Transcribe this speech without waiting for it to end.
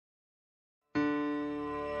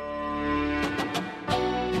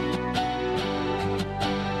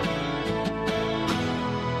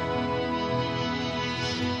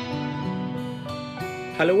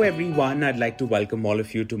Hello, everyone. I'd like to welcome all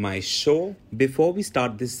of you to my show. Before we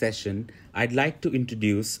start this session, I'd like to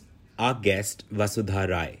introduce our guest, Vasudha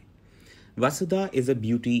Rai. Vasudha is a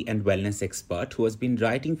beauty and wellness expert who has been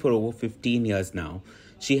writing for over 15 years now.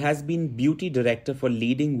 She has been beauty director for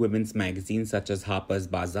leading women's magazines such as Harper's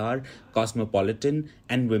Bazaar, Cosmopolitan,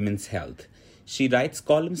 and Women's Health. She writes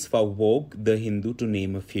columns for Vogue, The Hindu, to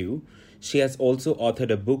name a few. She has also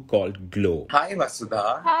authored a book called Glow. Hi,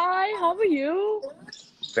 Vasudha. Hi, how are you?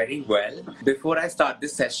 Very well. Before I start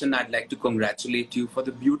this session, I'd like to congratulate you for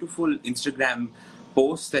the beautiful Instagram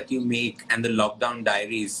posts that you make and the lockdown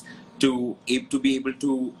diaries to be able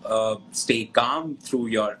to stay calm through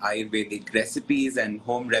your Ayurvedic recipes and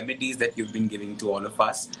home remedies that you've been giving to all of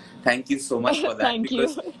us. Thank you so much for that. Thank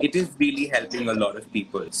because you. it is really helping a lot of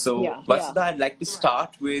people. So, Yeah, Vasudha, I'd like to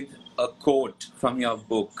start with a quote from your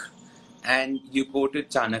book. And you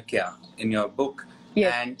quoted Chanakya in your book.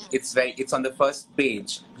 Yes. And it's on the first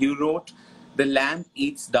page. You wrote, "The lamp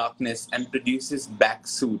eats darkness and produces back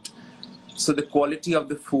soot. So the quality of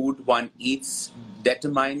the food one eats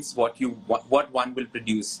determines what one will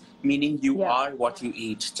produce, meaning you are what you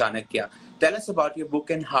eat." Chanakya. Tell us about your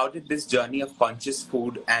book and how did this journey of conscious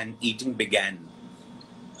food and eating began?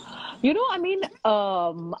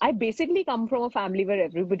 I basically come from a family where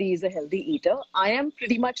everybody is a healthy eater. I am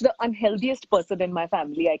pretty much the unhealthiest person in my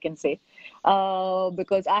family, I can say,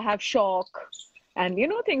 because I have shock and,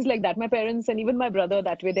 things like that. My parents and even my brother,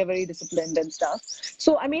 that way, they're very disciplined and stuff.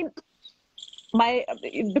 So,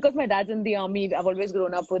 because my dad's in the army, I've always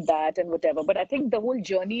grown up with that and whatever. But I think the whole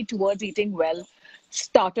journey towards eating well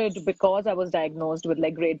started because I was diagnosed with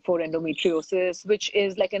like grade 4 endometriosis, which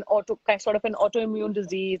is like an autoimmune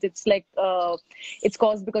disease. It's like it's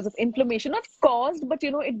caused because of inflammation, not caused, but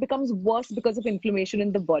it becomes worse because of inflammation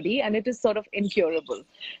in the body, and it is sort of incurable.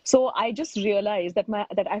 So I just realized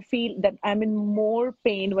that I feel that I'm in more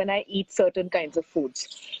pain when I eat certain kinds of foods.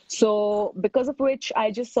 So because of which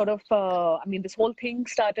I just sort of this whole thing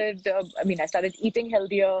started. I started eating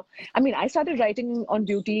healthier. I started writing on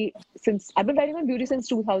beauty I've been writing on beauty since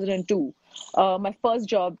 2002. My first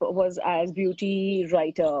job was as beauty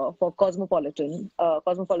writer for Cosmopolitan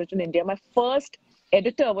India. My first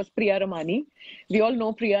editor was Priya Ramani. We all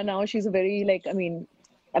know Priya now. She's a very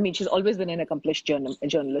she's always been an accomplished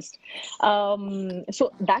journalist.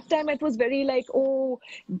 So that time it was very like,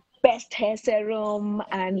 best hair serum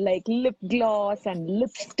and like lip gloss and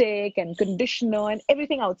lipstick and conditioner and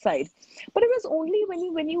everything outside. But it was only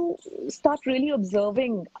when you start really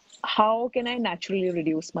observing, how can I naturally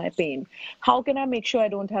reduce my pain? How can I make sure I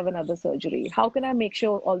don't have another surgery? How can I make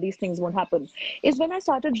sure all these things won't happen? Is when I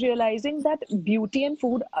started realizing that beauty and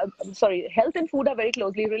food, health and food are very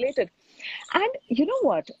closely related. And you know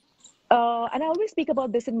what? And I always speak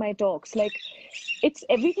about this in my talks, like it's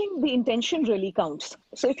everything, the intention really counts.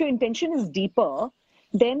 So if your intention is deeper,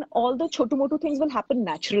 then all the chotu-motu things will happen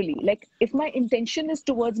naturally. Like if my intention is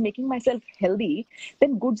towards making myself healthy,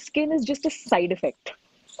 then good skin is just a side effect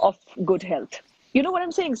of good health. You know what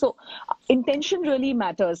I'm saying? So intention really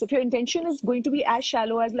matters. If your intention is going to be as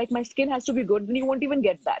shallow as like my skin has to be good, then you won't even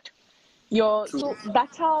get that. So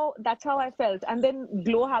that's how I felt. And then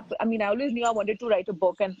Glow happened. I always knew I wanted to write a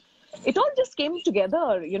book, and it all just came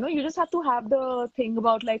together. You just have to have the thing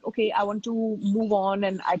about like, okay, I want to move on,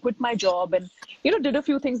 and I quit my job and did a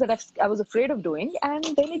few things that I was afraid of doing, and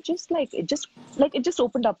then it just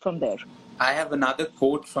opened up from there. I have another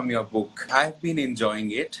quote from your book. I've been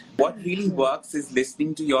enjoying it. What really works is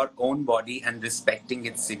listening to your own body and respecting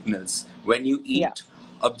its signals. When you eat,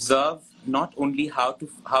 observe not only how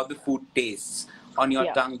the food tastes on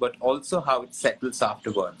your tongue, but also how it settles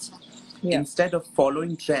afterwards. Instead of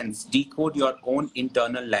following trends, decode your own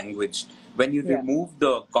internal language. When you remove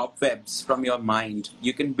the cobwebs from your mind,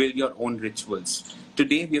 you can build your own rituals.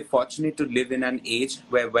 Today, we are fortunate to live in an age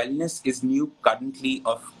where wellness is new, currently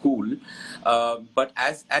of cool. But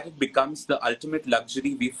as it becomes the ultimate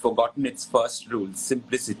luxury, we've forgotten its first rule,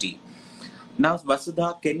 simplicity. Now,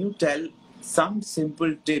 Vasudha, can you tell some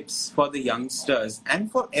simple tips for the youngsters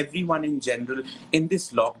and for everyone in general in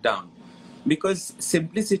this lockdown? Because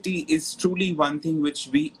simplicity is truly one thing which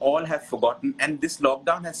we all have forgotten, and this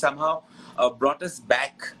lockdown has somehow brought us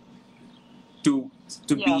back to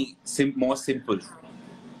be more simple.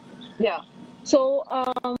 Yeah. So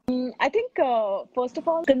I think first of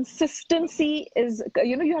all, consistency is,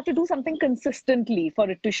 you have to do something consistently for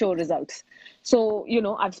it to show results. So,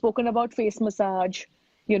 I've spoken about face massage.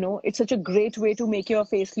 It's such a great way to make your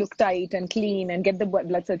face look tight and clean and get the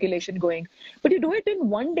blood circulation going. But you do it in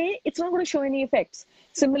one day, it's not going to show any effects.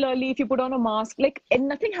 Similarly, if you put on a mask, and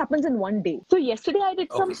nothing happens in one day. So yesterday I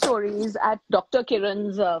did some Okay. stories at Dr.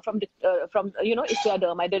 Kiran's from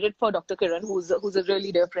Istiaderm. I did it for Dr. Kiran, who's a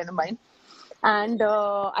really dear friend of mine. And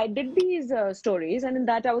I did these stories, and in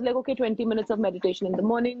that I was like, okay, 20 minutes of meditation in the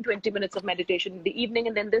morning, 20 minutes of meditation in the evening.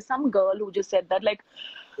 And then there's some girl who just said that, like,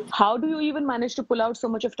 how do you even manage to pull out so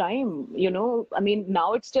much of time? I mean,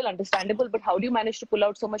 now it's still understandable, but how do you manage to pull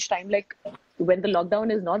out so much time, like, when the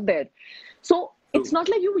lockdown is not there? So it's not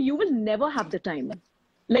like you will never have the time.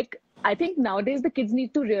 Like, I think nowadays the kids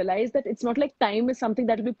need to realize that it's not like time is something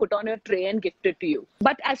that will be put on your tray and gifted to you.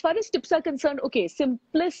 But as far as tips are concerned, okay,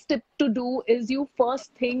 simplest tip to do is you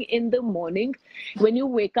first thing in the morning when you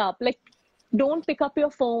wake up, like, don't pick up your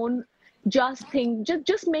phone. Just think,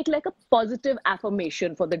 just make like a positive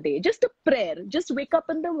affirmation for the day. Just a prayer. Just wake up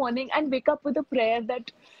in the morning and wake up with a prayer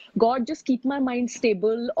that God, just keep my mind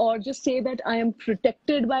stable, or just say that I am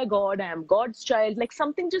protected by God. I am God's child. Like,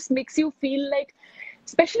 something just makes you feel like,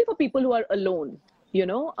 especially for people who are alone,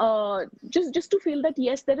 just to feel that,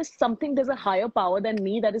 yes, there's a higher power than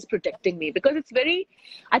me that is protecting me. Because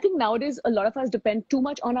I think nowadays a lot of us depend too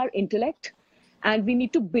much on our intellect, and we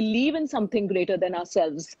need to believe in something greater than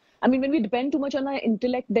ourselves. I mean, when we depend too much on our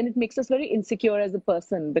intellect, then it makes us very insecure as a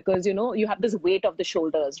person, because, you have this weight of the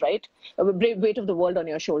shoulders, right? Weight of the world on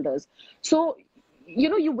your shoulders. So,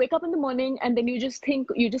 you wake up in the morning and then you just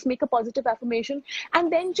make a positive affirmation,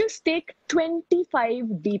 and then just take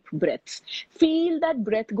 25 deep breaths. Feel that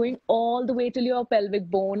breath going all the way till your pelvic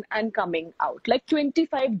bone and coming out, like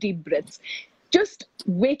 25 deep breaths. Just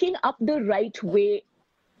waking up the right way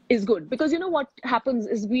is good, because what happens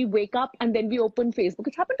is we wake up and then we open Facebook.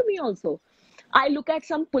 It's happened to me also. I look at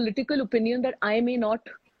some political opinion that I may not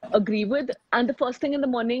agree with, and the first thing in the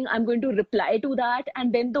morning I'm going to reply to that,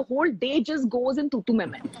 and then the whole day just goes in tutu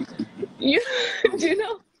meme. you, you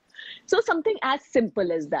know so something as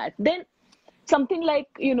simple as that. Then something like,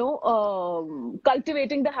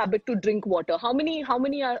 cultivating the habit to drink water. How many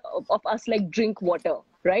of us like drink water,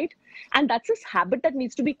 right? And that's this habit that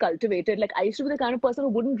needs to be cultivated. Like, I used to be the kind of person who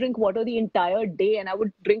wouldn't drink water the entire day, and I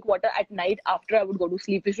would drink water at night after I would go to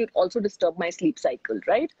sleep, which would also disturb my sleep cycle,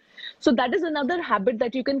 right? So that is another habit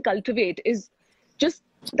that you can cultivate, is just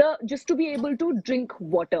to be able to drink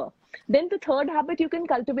water. Then the third habit you can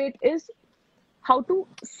cultivate is how to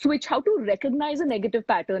recognize a negative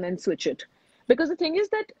pattern and switch it. Because the thing is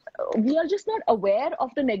that we are just not aware of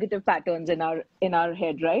the negative patterns in our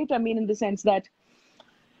head, right? I mean, in the sense that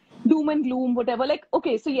doom and gloom, whatever. Like,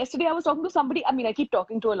 okay, so yesterday I was talking to somebody. I mean, I keep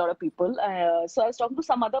talking to a lot of people. So I was talking to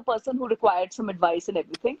some other person who required some advice and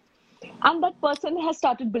everything. And that person has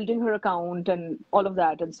started building her account and all of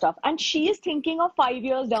that and stuff. And she is thinking of 5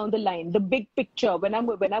 years down the line, the big picture, when I'm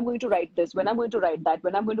going to write this, when I'm going to write that,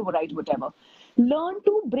 when I'm going to write whatever. Learn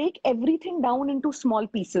to break everything down into small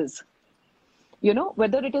pieces.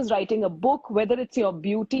 Whether it is writing a book, whether it's your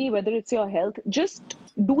beauty, whether it's your health, just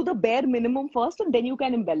do the bare minimum first, and then you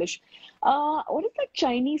can embellish. What is that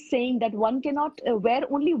Chinese saying that one cannot wear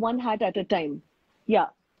only one hat at a time? Yeah.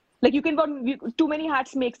 Like, too many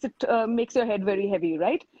hats makes your head very heavy,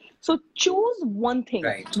 right? So choose one thing,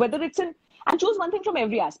 Right. and choose one thing from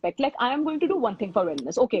every aspect. Like, I am going to do one thing for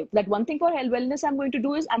wellness. Okay, that one thing for wellness I'm going to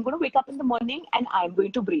do is I'm going to wake up in the morning and I'm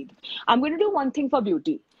going to breathe. I'm going to do one thing for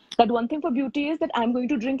beauty. That one thing for beauty is that I'm going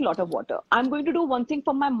to drink a lot of water. I'm going to do one thing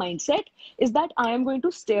for my mindset, is that I am going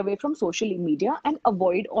to stay away from social media and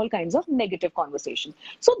avoid all kinds of negative conversation.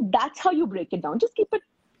 So that's how you break it down. Just keep it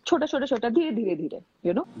chota, dheere,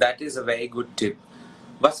 dheere, That is a very good tip.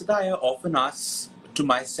 Vasudha, I often ask to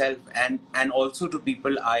myself and also to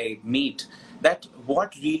people I meet that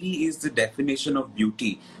what really is the definition of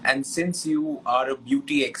beauty. And since you are a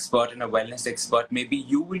beauty expert and a wellness expert, maybe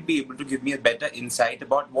you will be able to give me a better insight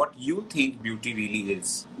about what you think beauty really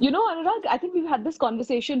is. Anurag, I think we've had this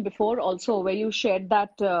conversation before also, where you shared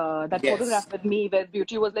that Yes. photograph with me, where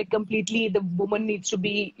beauty was like completely, the woman needs to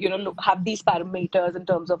be, have these parameters in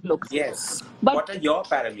terms of looks. Yes. But What are your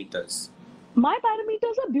parameters? my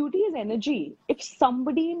parameters of beauty is energy. If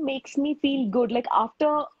somebody makes me feel good, like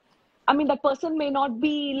that person may not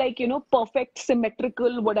be like, perfect,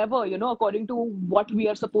 symmetrical, whatever, according to what we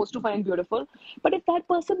are supposed to find beautiful. But if that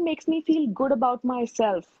person makes me feel good about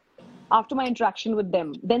myself after my interaction with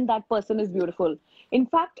them, then that person is beautiful. In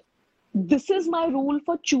fact, this is my rule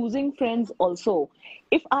for choosing friends also.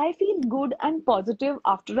 If I feel good and positive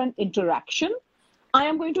after an interaction, I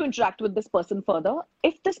am going to interact with this person further.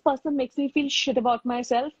 If this person makes me feel shit about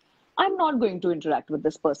myself, I'm not going to interact with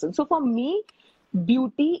this person. So for me,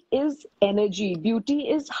 beauty is energy. Beauty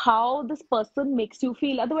is how this person makes you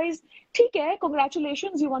feel. Otherwise, ठीक है,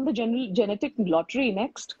 congratulations, you won the genetic lottery.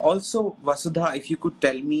 Next. Also, Vasudha, if you could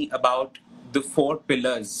tell me about the 4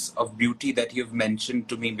 pillars of beauty that you've mentioned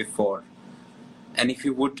to me before, and if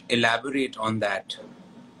you would elaborate on that.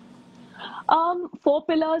 4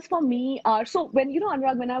 pillars for me are, so when,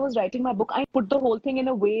 Anurag, when I was writing my book, I put the whole thing in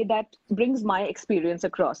a way that brings my experience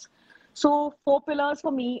across. So 4 pillars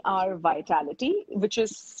for me are vitality, which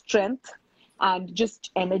is strength and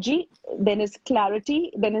just energy. Then is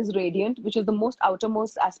clarity, then is radiant, which is the most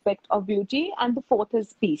outermost aspect of beauty. And the fourth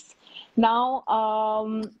is peace. Now,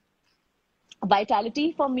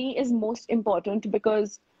 vitality for me is most important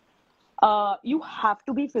because you have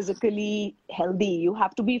to be physically healthy. You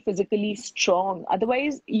have to be physically strong.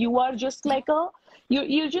 Otherwise, you are just like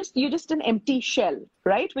you're just an empty shell,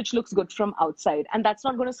 right? Which looks good from outside, and that's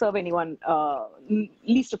not going to serve anyone.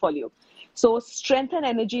 Least of all you. So strength and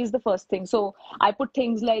energy is the first thing. So I put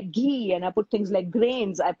things like ghee and I put things like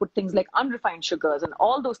grains. I put things like unrefined sugars and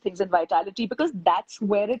all those things in vitality because that's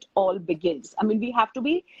where it all begins. I mean, we have to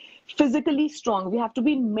be physically strong. We have to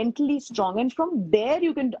be mentally strong. And from there,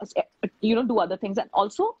 you can, do other things. And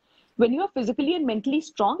also, when you are physically and mentally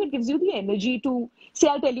strong, it gives you the energy to, say,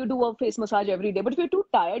 I'll tell you do a face massage every day. But if you're too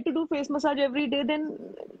tired to do face massage every day, then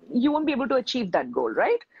you won't be able to achieve that goal,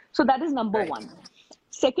 right? So that is number one.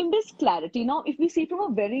 Second is clarity. Now, if we see from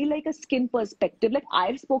a very like a skin perspective, like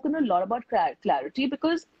I've spoken a lot about clarity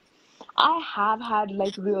because I have had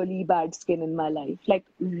like really bad skin in my life, like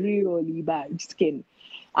really bad skin.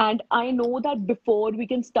 And I know that before we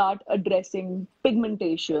can start addressing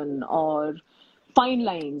pigmentation or fine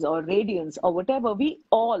lines or radiance or whatever,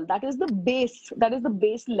 that is the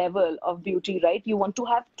base level of beauty, right? You want to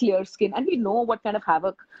have clear skin. And we know what kind of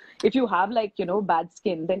havoc, if you have like, bad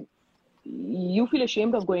skin, then you feel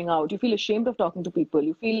ashamed of going out. You feel ashamed of talking to people.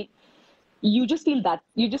 You just feel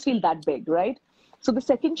that big, right? So the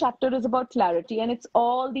second chapter is about clarity, and it's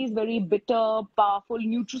all these very bitter, powerful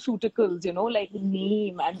nutraceuticals, like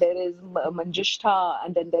neem, and there is manjishta,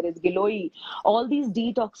 and then there is giloi, all these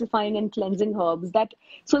detoxifying and cleansing herbs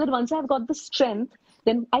so that once I've got the strength,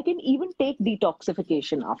 then I can even take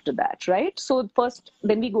detoxification after that, right? So first,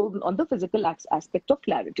 then we go on the physical aspect of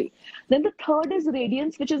clarity. Then the third is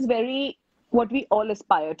radiance, which is very what we all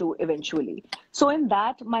aspire to eventually. So in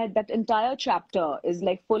that entire chapter is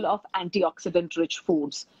like full of antioxidant rich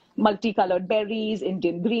foods, multicolored berries,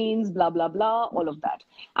 Indian greens, blah, blah, blah, all of that.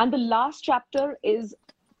 And the last chapter is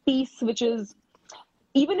peace, which is,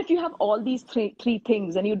 even if you have all these three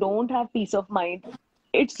things and you don't have peace of mind,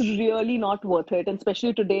 it's really not worth it. And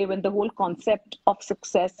especially today when the whole concept of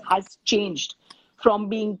success has changed from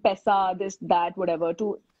being pesa, this, that, whatever,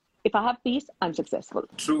 to if I have peace, I'm successful.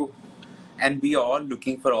 True. And we are all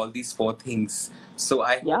looking for all these 4 things. So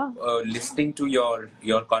I hope listening to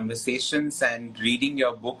your conversations and reading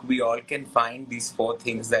your book, we all can find these 4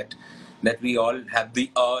 things that we all have the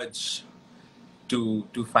urge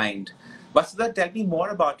to find. Vasudha, tell me more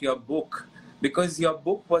about your book, because your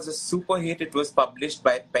book was a super hit. It was published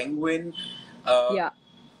by Penguin.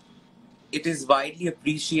 It is widely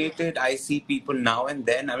appreciated. I see people now and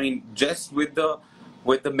then. I mean, just with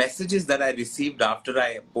the messages that I received after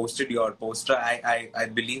I posted your poster, I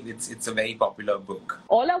believe it's a very popular book.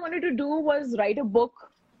 All I wanted to do was write a book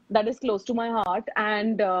that is close to my heart.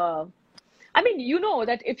 And I mean,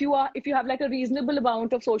 that if you have like a reasonable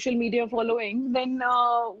amount of social media following, then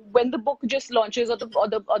when the book just launches or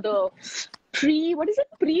the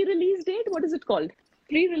pre-release date? What is it called?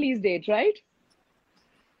 Pre-release date, right?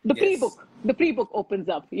 The pre-book opens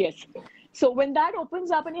up, yes. So when that opens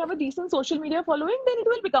up and you have a decent social media following, then it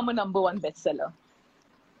will become a #1 bestseller.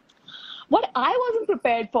 What I wasn't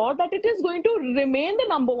prepared for, that it is going to remain the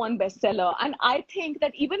 #1 bestseller. And I think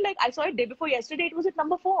that even like I saw it day before yesterday, it was at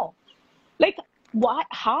 #4. Like, why?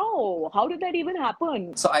 How did that even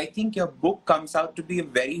happen? So I think your book comes out to be a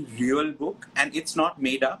very real book, and it's not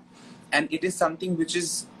made up, and it is something which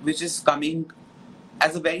is coming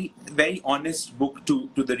as a very, very honest book to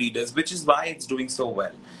the readers, which is why it's doing so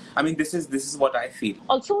well. I mean, this is what I feel.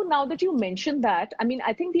 Also, now that you mentioned that, I mean,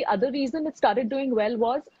 I think the other reason it started doing well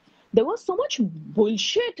was there was so much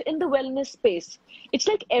bullshit in the wellness space. It's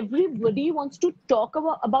like everybody wants to talk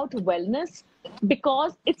about wellness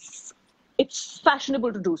because it's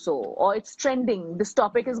fashionable to do so, or it's trending. This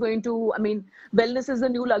topic is going to, I mean, wellness is the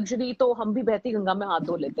new luxury, to hum bhi behti ganga mein haath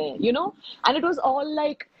dho lete hain, And it was all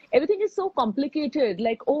like, everything is so complicated.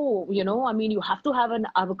 Like, I mean, you have to have an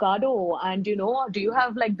avocado, and, do you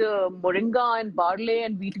have like the moringa and barley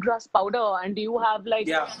and wheatgrass powder? And do you have like,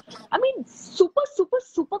 I mean, super, super,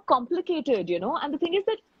 super complicated, And the thing is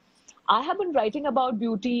that I have been writing about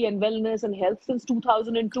beauty and wellness and health since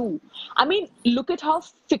 2002. I mean, look at how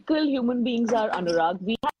fickle human beings are, Anurag.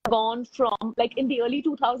 We have gone from, like, in the early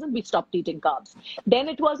 2000s, we stopped eating carbs. Then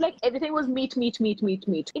it was like everything was meat, meat, meat, meat,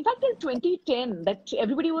 meat. In fact, in 2010, that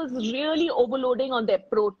everybody was really overloading on their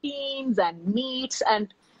proteins and meats.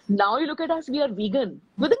 And now you look at us, we are vegan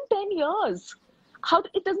within 10 years. How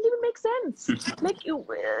it doesn't even make sense. Like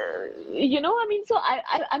I mean, so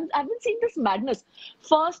I've been seeing this madness.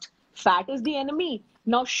 First, fat is the enemy.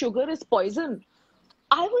 Now sugar is poison.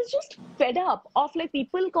 I was just fed up of like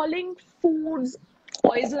people calling foods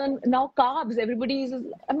poison. Now carbs. Everybody's.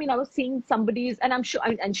 I mean, I was seeing somebody's, and I'm sure,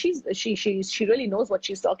 and she really knows what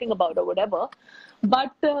she's talking about or whatever.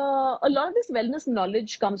 But a lot of this wellness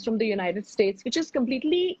knowledge comes from the United States, which is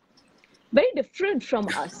completely very different from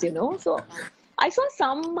us. So. I saw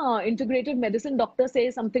some integrative medicine doctor say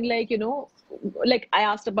something like, like I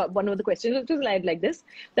asked about one of the questions, it was like this,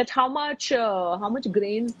 that how much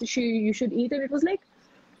grains you should eat, and it was like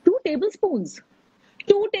 2 tablespoons.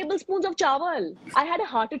 2 tablespoons of chawal. I had a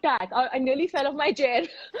heart attack. I nearly fell off my chair.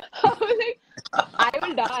 I was like, I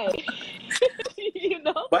will die.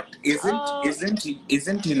 But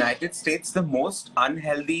isn't United States the most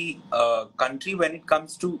unhealthy country when it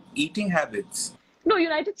comes to eating habits? No,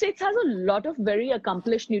 United States has a lot of very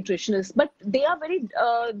accomplished nutritionists, but they are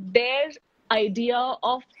their idea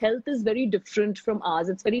of health is very different from ours.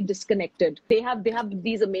 It's very disconnected. They have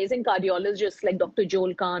these amazing cardiologists like Dr.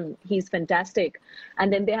 Joel Kahn. He's fantastic.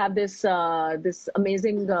 And then they have this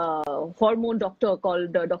amazing hormone doctor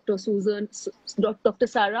called Dr.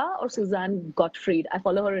 Sarah or Suzanne Gottfried. I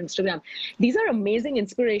follow her on Instagram. These are amazing,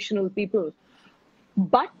 inspirational people.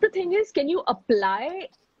 But the thing is, can you apply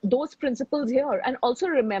those principles here? And also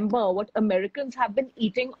remember, what Americans have been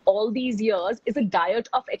eating all these years is a diet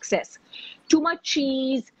of excess. Too much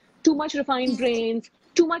cheese, too much refined grains,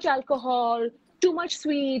 too much alcohol, too much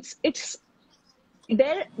sweets. It's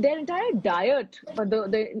their entire diet,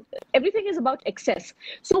 everything is about excess.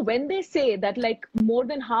 So when they say that like more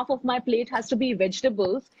than half of my plate has to be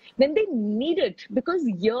vegetables, then they need it, because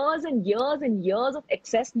years and years and years of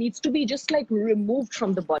excess needs to be just like removed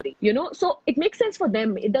from the body, so it makes sense for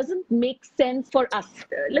them. It doesn't make sense for us.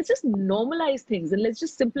 Let's just normalize things and let's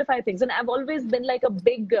just simplify things. And I've always been like a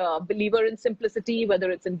big believer in simplicity, whether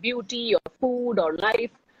it's in beauty or food or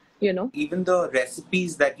life. Even the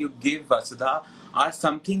recipes that you give, Vasudha, are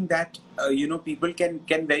something that people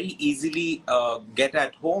can very easily get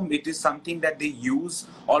at home. It is something that they use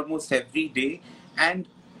almost every day, and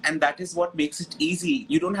that is what makes it easy.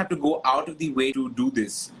 You don't have to go out of the way to do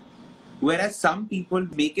this. Whereas some people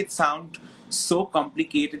make it sound so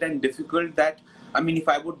complicated and difficult that, I mean, if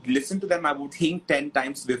I would listen to them, I would think 10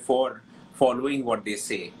 times before following what they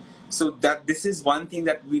say. So this is one thing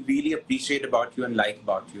that we really appreciate about you and like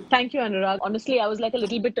about you. Thank you, Anurag. Honestly, I was like a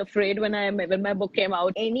little bit afraid when my book came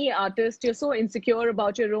out. Any artist, you're so insecure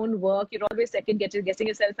about your own work. You're always second guessing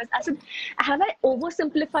yourself. I said, have I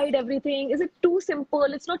oversimplified everything? Is it too simple?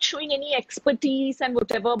 It's not showing any expertise and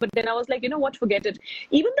whatever. But then I was like, you know what? Forget it.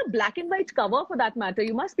 Even the black and white cover, for that matter,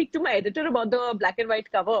 you must speak to my editor about the black and white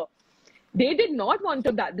cover. They did not want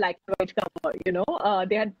a black and white cover,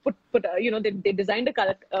 they had put they designed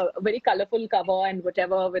a very colorful cover and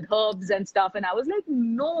whatever with herbs and stuff. And I was like,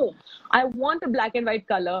 no, I want a black and white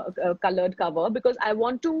colored cover, because I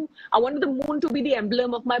wanted the moon to be the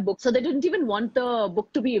emblem of my book. So they didn't even want the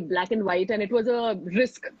book to be black and white. And it was a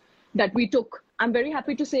risk that we took. I'm very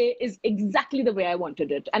happy to say is exactly the way I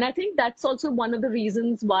wanted it. And I think that's also one of the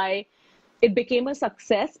reasons why it became a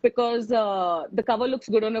success, because the cover looks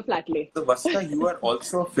good on a flat lay. So Vasudha, you are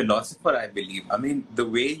also a philosopher, I believe. I mean, the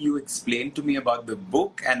way you explained to me about the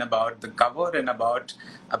book and about the cover and about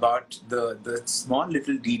the small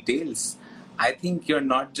little details, I think you're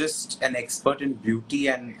not just an expert in beauty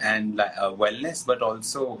and wellness, but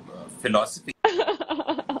also philosophy.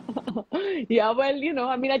 Yeah, well,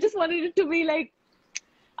 I mean, I just wanted it to be like,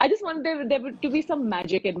 I just want there to be some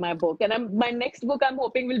magic in my book. And my next book, I'm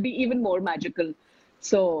hoping, will be even more magical.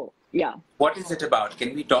 So, yeah. What is it about?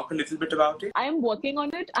 Can we talk a little bit about it? I am working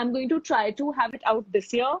on it. I'm going to try to have it out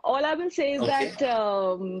this year. All I will say is that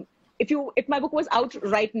if my book was out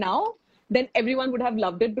right now, then everyone would have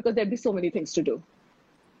loved it, because there'd be so many things to do.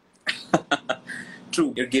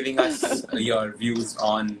 True. You're giving us your views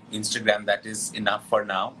on Instagram. That is enough for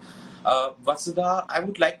now. Vasudha, I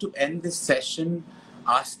would like to end this session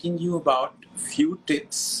asking you about few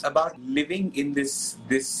tips about living in this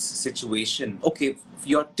situation. Okay,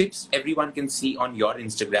 your tips everyone can see on your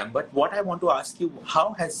Instagram, but what I want to ask you,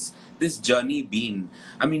 how has this journey been?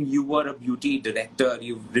 I mean, you were a beauty director,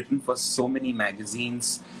 you've written for so many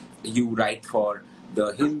magazines, you write for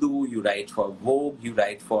The Hindu, you write for Vogue, you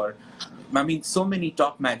write for, I mean, so many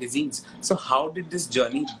top magazines. So how did this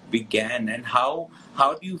journey begin, and how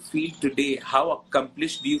do you feel today? How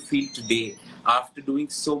accomplished do you feel today after doing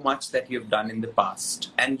so much that you've done in the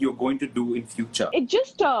past and you're going to do in future? It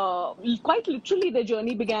just quite literally, the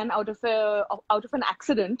journey began out of an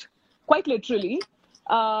accident, quite literally.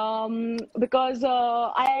 Because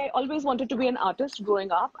I always wanted to be an artist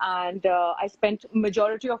growing up, and I spent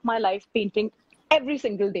majority of my life painting every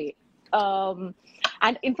single day.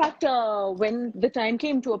 And in fact, when the time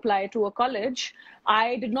came to apply to a college,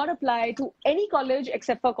 I did not apply to any college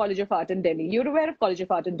except for College of Art in Delhi. You're aware of College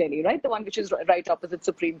of Art in Delhi, right? The one which is right opposite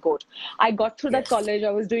Supreme Court. I got through that college.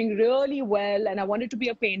 I was doing really well, and I wanted to be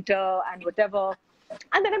a painter and whatever.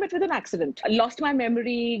 And then I met with an accident. I lost my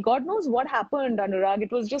memory. God knows what happened, Anurag. It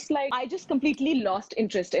was just like, I just completely lost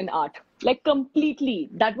interest in art. Like completely.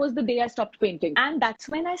 That was the day I stopped painting. And that's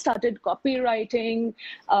when I started copywriting.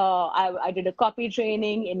 I did a copy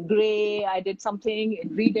training in Grey. I did something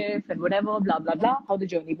in Rediff and whatever, blah, blah, blah. How the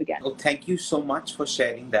journey began. Oh, thank you so much for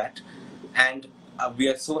sharing that. And we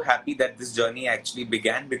are so happy that this journey actually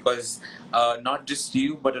began, because not just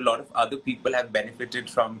you, but a lot of other people have benefited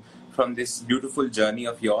from this beautiful journey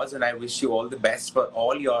of yours. And I wish you all the best for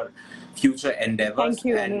all your future endeavors. Thank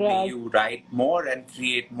you, and Anurag. may you write more and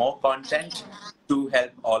create more content to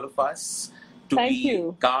help all of us to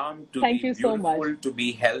be calm, to be beautiful, to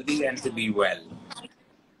be healthy, and to be well.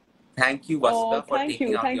 Thank you, Vasudha, for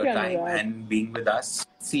taking out your time and being with us.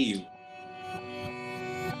 See you.